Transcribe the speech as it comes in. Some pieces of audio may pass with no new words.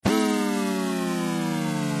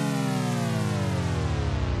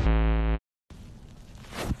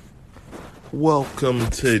Welcome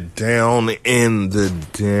to Down in the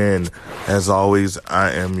Den. As always,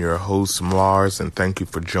 I am your host, Mars, and thank you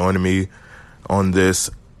for joining me on this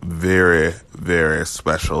very, very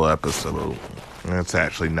special episode. And it's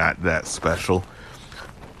actually not that special,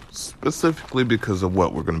 specifically because of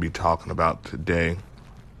what we're going to be talking about today.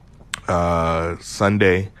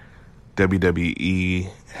 Sunday, WWE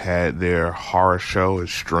had their horror show,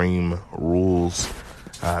 Extreme Rules,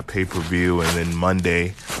 pay-per-view, and then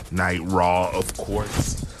Monday Night Raw, of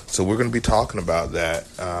course. So we're going to be talking about that.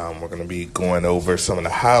 We're going to be going over some of the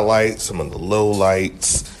highlights, some of the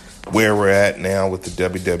lowlights, where we're at now with the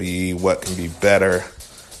WWE, what can be better.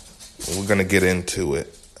 We're going to get into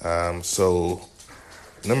it. So,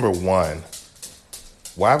 number one,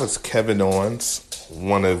 why was Kevin Owens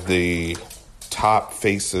one of the top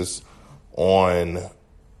faces on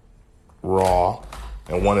Raw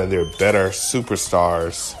and one of their better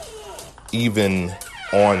superstars even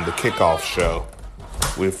on the kickoff show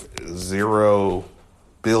with zero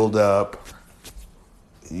build-up?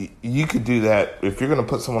 You could do that if you're going to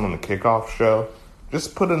put someone on the kickoff show.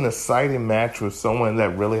 Just put an exciting match with someone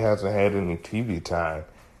that really hasn't had any TV time.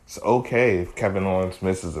 It's okay if Kevin Owens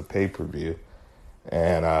misses a pay-per-view.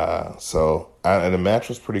 And and the match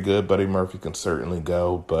was pretty good. Buddy Murphy can certainly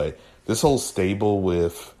go. But this whole stable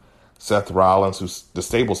with Seth Rollins, the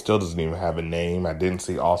stable still doesn't even have a name. I didn't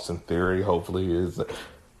see Austin Theory. Hopefully he is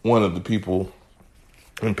one of the people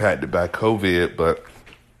impacted by COVID. But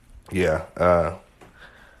yeah, I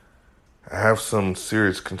have some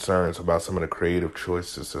serious concerns about some of the creative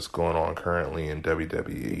choices that's going on currently in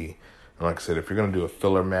WWE. And like I said, if you're going to do a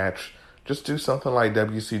filler match, just do something like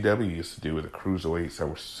WCW used to do with the cruiserweights that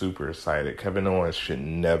were super excited. Kevin Owens should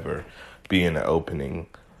never be in the opening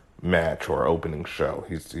match or opening show.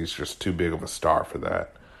 He's just too big of a star for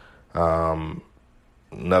that.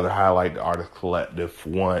 Another highlight, the Artist Collective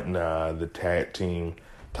won the tag team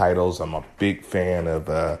titles. I'm a big fan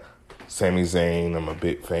of Sami Zayn. I'm a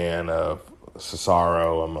big fan of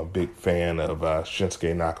Cesaro. I'm a big fan of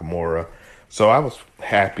Shinsuke Nakamura. So I was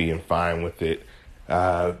happy and fine with it.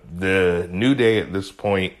 The New Day at this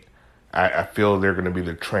point, I feel they're going to be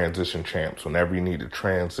the transition champs. Whenever you need to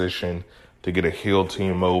transition to get a heel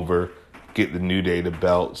team over, get the New Day the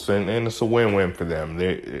belts, and it's a win-win for them.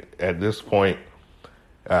 At this point,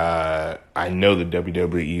 I know the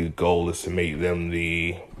WWE goal is to make them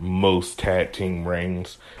the most tag team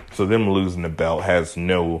reigns, so them losing the belt has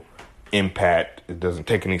no impact. It doesn't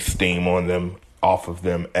take any steam off of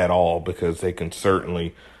them at all, because they can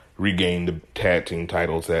certainly regain the tag team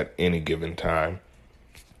titles at any given time.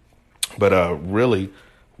 But really,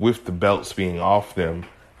 with the belts being off them,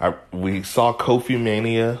 we saw Kofi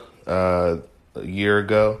Mania a year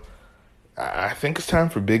ago. I think it's time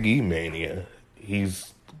for Big E Mania.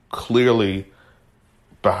 He's clearly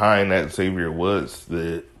behind that Xavier Woods,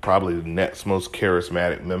 probably the next most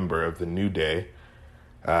charismatic member of the New Day.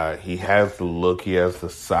 He has the look, he has the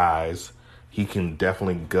size. He can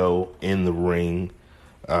definitely go in the ring.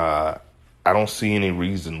 I don't see any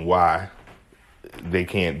reason why they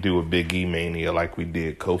can't do a Big E Mania like we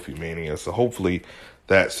did Kofi Mania. So hopefully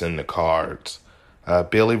that's in the cards.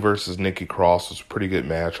 Bayley versus Nikki Cross was a pretty good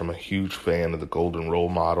match. I'm a huge fan of the Golden Role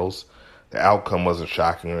Models. The outcome wasn't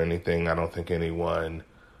shocking or anything. I don't think anyone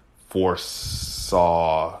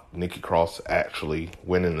foresaw Nikki Cross actually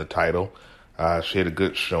winning the title. She had a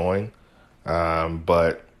good showing,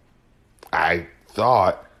 but I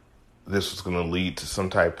thought this was going to lead to some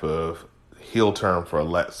type of heel turn for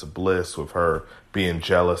Alexa Bliss, with her being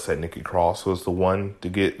jealous that Nikki Cross was the one to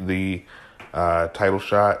get the title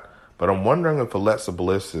shot. But I'm wondering if Alexa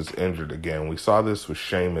Bliss is injured again. We saw this with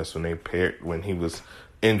Sheamus when he was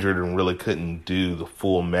injured and really couldn't do the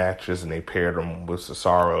full matches, and they paired him with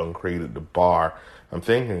Cesaro and created the bar. I'm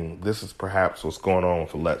thinking this is perhaps what's going on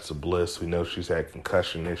with Alexa Bliss. We know she's had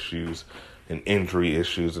concussion issues and injury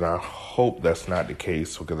issues, and I hope that's not the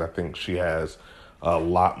case, because I think she has a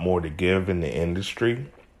lot more to give in the industry.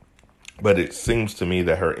 But it seems to me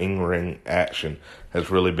that her in-ring action has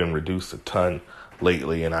really been reduced a ton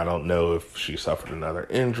lately, and I don't know if she suffered another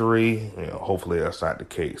injury. Hopefully that's not the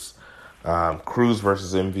case. Cruz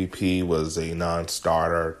versus MVP was a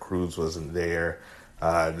non-starter. Cruz wasn't there.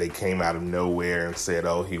 They came out of nowhere and said,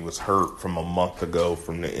 he was hurt from a month ago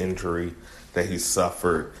from the injury that he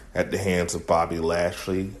suffered at the hands of Bobby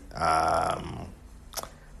Lashley.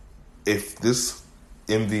 If this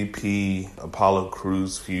MVP Apollo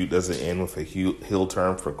Crews feud doesn't end with a heel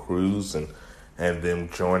turn for Crews and them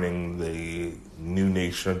joining the New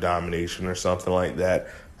Nation of Domination or something like that,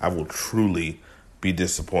 I will truly be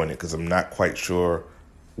disappointed, because I'm not quite sure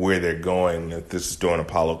where they're going, if this is doing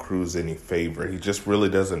Apollo Crews any favor. He just really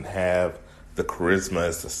doesn't have the charisma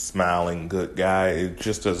as the smiling good guy. It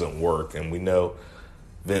just doesn't work. And we know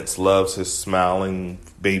Vince loves his smiling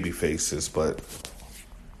baby faces, but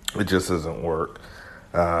it just doesn't work.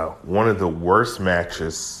 One of the worst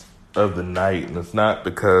matches of the night, and it's not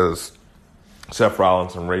because Seth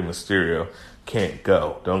Rollins and Rey Mysterio can't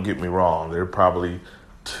go. Don't get me wrong. They're probably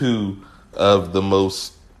two of the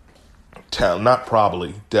most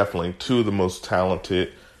definitely two of the most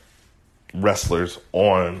talented wrestlers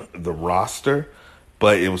on the roster,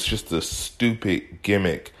 but it was just a stupid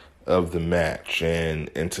gimmick of the match, and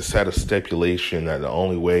to set a stipulation that the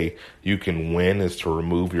only way you can win is to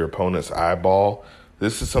remove your opponent's eyeball.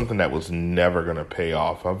 This is something that was never going to pay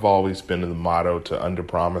off. I've always been in the motto to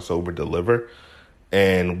underpromise, overdeliver,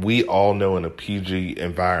 and we all know in a PG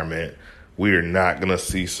environment we are not going to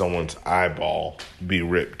see someone's eyeball be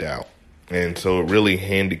ripped out. And so it really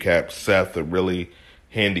handicaps Seth. It really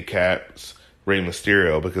handicaps Rey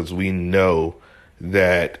Mysterio, because we know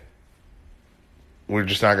that we're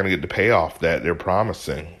just not going to get the payoff that they're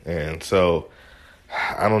promising. And so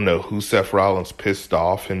I don't know who Seth Rollins pissed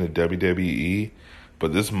off in the WWE,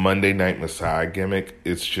 but this Monday Night Messiah gimmick,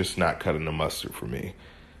 it's just not cutting the mustard for me.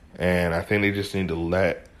 And I think they just need to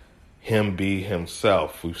let him be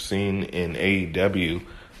himself. We've seen in AEW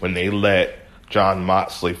when they let John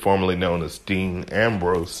Moxley, formerly known as Dean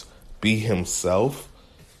Ambrose, be himself,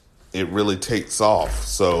 it really takes off.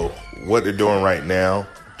 So what they're doing right now,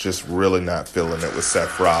 just really not feeling it with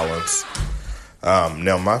Seth Rollins.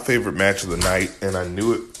 Now, my favorite match of the night, and I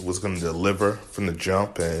knew it was going to deliver from the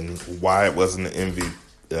jump, and why it wasn't an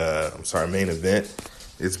main event,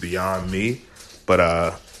 it's beyond me.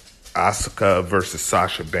 But Asuka versus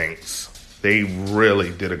Sasha Banks. They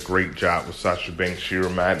really did a great job with Sasha Banks. She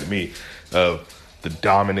reminded me of the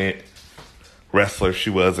dominant wrestler she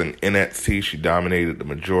was in NXT. She dominated the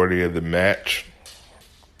majority of the match.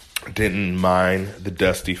 Didn't mind the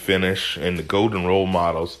dusty finish, and the Golden Role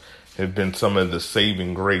Models have been some of the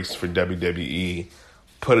saving grace for WWE,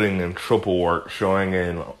 putting in triple work, showing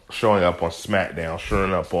up on SmackDown,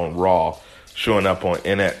 showing up on Raw, showing up on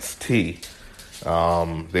NXT.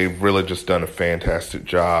 They've really just done a fantastic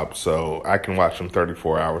job, so I can watch them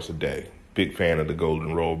 34 hours a day. Big fan of the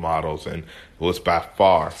Golden Role Models, and it was by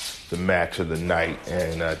far the match of the night.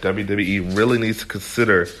 And WWE really needs to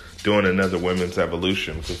consider doing another women's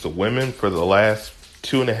evolution, because the women for the last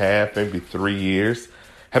 2.5, maybe 3 years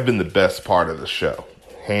have been the best part of the show,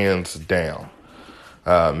 hands down.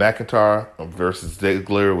 McIntyre versus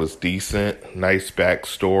Ziggler was decent, nice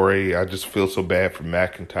backstory. I just feel so bad for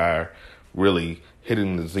McIntyre really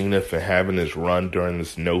hitting the zenith and having his run during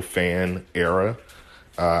this no-fan era.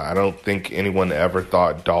 I don't think anyone ever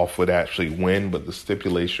thought Dolph would actually win, but the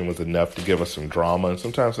stipulation was enough to give us some drama, and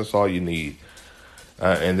sometimes that's all you need.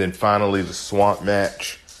 And then finally, the Swamp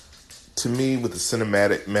match. To me, with the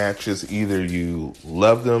cinematic matches, either you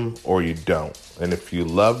love them or you don't. And if you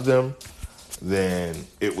love them, then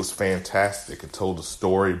it was fantastic. It told a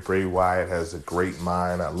story. Bray Wyatt has a great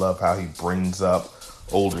mind. I love how he brings up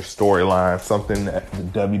older storylines, something that the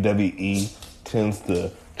WWE tends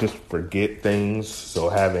to just forget things. So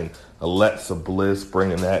having Alexa Bliss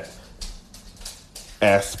bringing that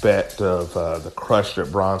aspect of the crush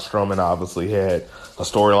that Braun Strowman obviously had, a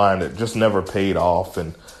storyline that just never paid off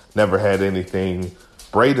and never had anything.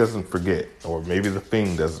 Bray doesn't forget, or maybe the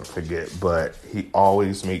Fiend doesn't forget, but he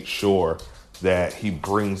always makes sure that he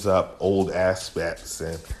brings up old aspects.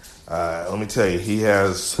 And let me tell you, he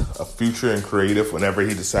has a future in creative. Whenever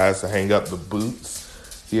he decides to hang up the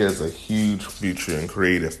boots, he has a huge future in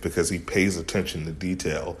creative because he pays attention to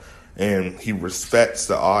detail and he respects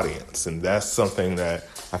the audience. And that's something that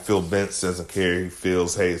I feel Vince doesn't care. He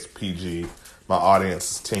feels, hey, it's PG. My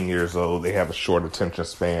audience is 10 years old. They have a short attention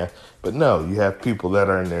span. But no, you have people that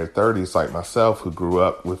are in their 30s like myself who grew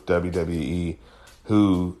up with WWE,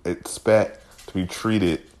 who expect to be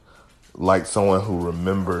treated like someone who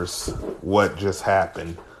remembers what just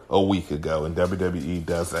happened a week ago. And WWE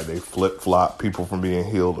does that. They flip-flop people from being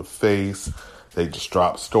heel to face. They just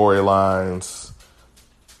drop storylines.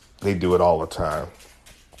 They do it all the time.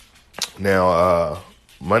 Now,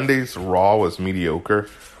 Monday's Raw was mediocre.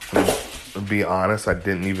 To be honest, I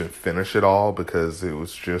didn't even finish it all because it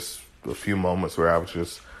was just a few moments where I was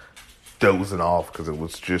just dozing off because it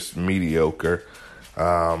was just mediocre.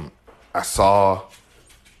 I saw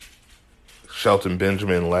Shelton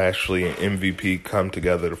Benjamin, Lashley, and MVP come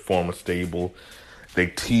together to form a stable. They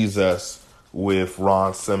tease us with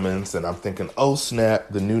Ron Simmons, and I'm thinking, oh snap,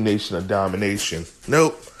 the new Nation of Domination.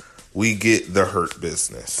 Nope, we get the Hurt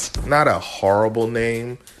Business. Not a horrible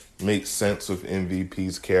name. Makes sense with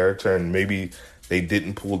MVP's character, and maybe they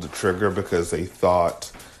didn't pull the trigger because they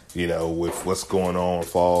thought with what's going on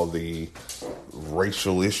with all the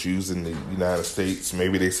racial issues in the United States,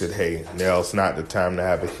 maybe they said, hey, now it's not the time to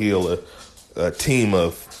have a team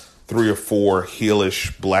of 3 or 4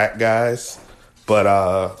 heelish black guys. But,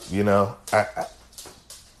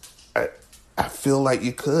 I feel like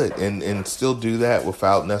you could and still do that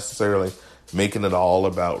without necessarily making it all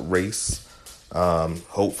about race.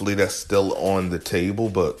 Hopefully that's still on the table,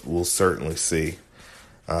 but we'll certainly see.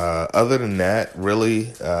 Other than that, really,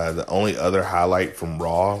 the only other highlight from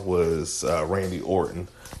Raw was Randy Orton.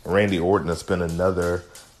 Randy Orton has been another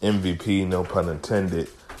MVP, no pun intended,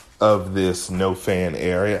 of this no fan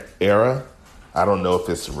era. I don't know if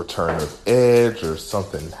it's a return of Edge or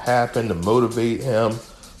something happened to motivate him,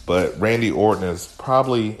 but Randy Orton is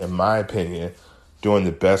probably, in my opinion, doing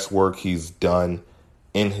the best work he's done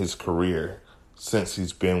in his career since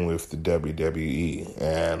he's been with the WWE.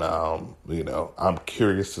 And, I'm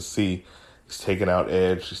curious to see. He's taking out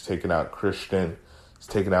Edge. He's taking out Christian. He's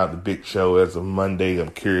taking out the Big Show as of Monday.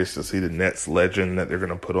 I'm curious to see the next legend that they're going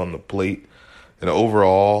to put on the plate. And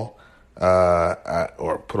overall,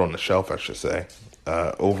 or put on the shelf, I should say.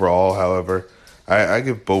 Overall, however, I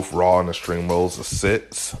give both Raw and Extreme Rules a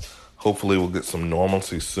 6. Hopefully we'll get some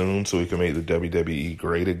normalcy soon so we can make the WWE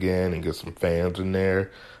great again and get some fans in there.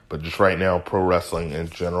 But just right now, pro wrestling in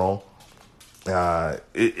general,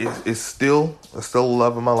 it's still a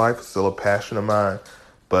love of my life. It's still a passion of mine.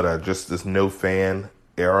 But just this no fan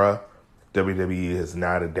era, WWE has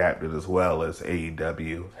not adapted as well as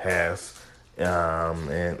AEW has.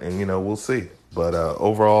 And we'll see. But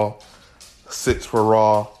overall, 6 for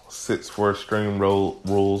Raw, 6 for Extreme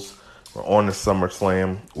Rules. We're on the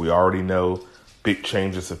SummerSlam. We already know big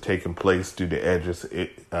changes have taken place due to Edge's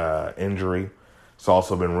injury. It's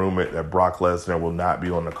also been rumored that Brock Lesnar will not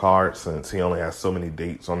be on the card since he only has so many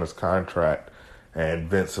dates on his contract, and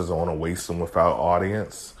Vince doesn't want to waste them without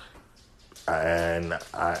audience. And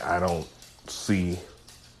I don't see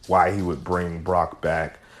why he would bring Brock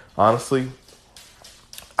back. Honestly,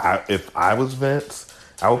 if I was Vince,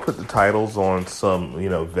 I would put the titles on some,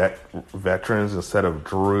 veterans instead of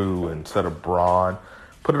Drew, instead of Braun.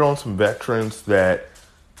 Put it on some veterans that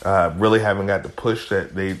really haven't got the push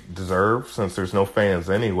that they deserve, since there's no fans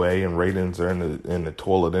anyway and ratings are in the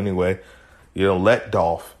toilet anyway. Let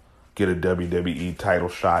Dolph get a WWE title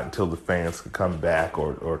shot until the fans can come back,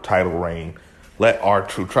 or title reign. Let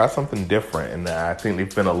R-Truth try something different, and I think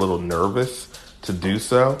they've been a little nervous to do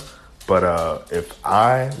so. But if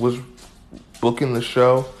I was booking the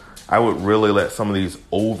show, I would really let some of these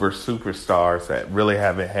over superstars that really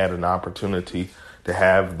haven't had an opportunity to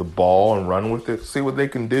have the ball and run with it, see what they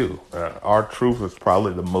can do. R-Truth is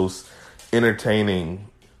probably the most entertaining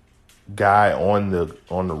guy on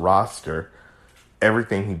the roster.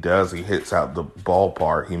 Everything he does, he hits out the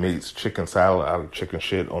ballpark. He makes chicken salad out of chicken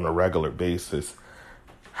shit on a regular basis.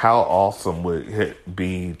 How awesome would it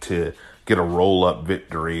be to get a roll-up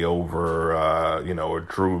victory over, a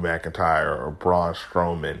Drew McIntyre or Braun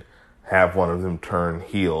Strowman, have one of them turn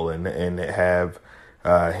heel and have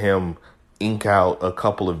him ink out a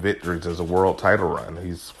couple of victories as a world title run.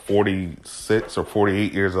 He's 46 or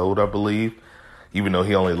 48 years old, I believe, even though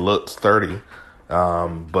he only looks 30.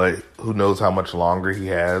 But who knows how much longer he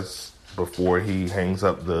has before he hangs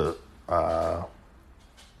up the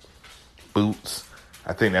boots.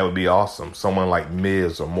 I think that would be awesome. Someone like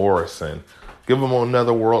Miz or Morrison. Give them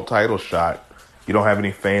another world title shot. You don't have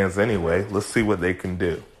any fans anyway. Let's see what they can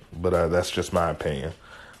do. But that's just my opinion.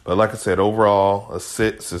 But like I said, overall, a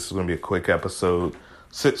 6. This is going to be a quick episode.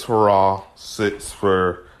 6 for Raw, 6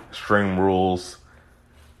 for Extreme Rules.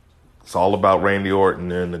 It's all about Randy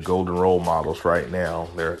Orton and the golden role models right now.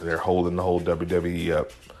 They're holding the whole WWE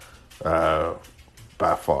up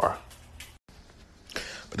by far.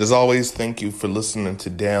 But as always, thank you for listening to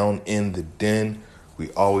Down in the Den.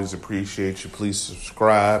 We always appreciate you. Please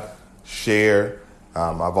subscribe, share.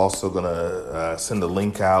 I'm also going to send a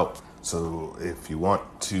link out. So if you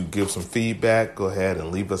want to give some feedback, go ahead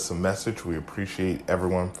and leave us a message. We appreciate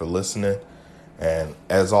everyone for listening. And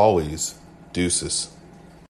as always, deuces.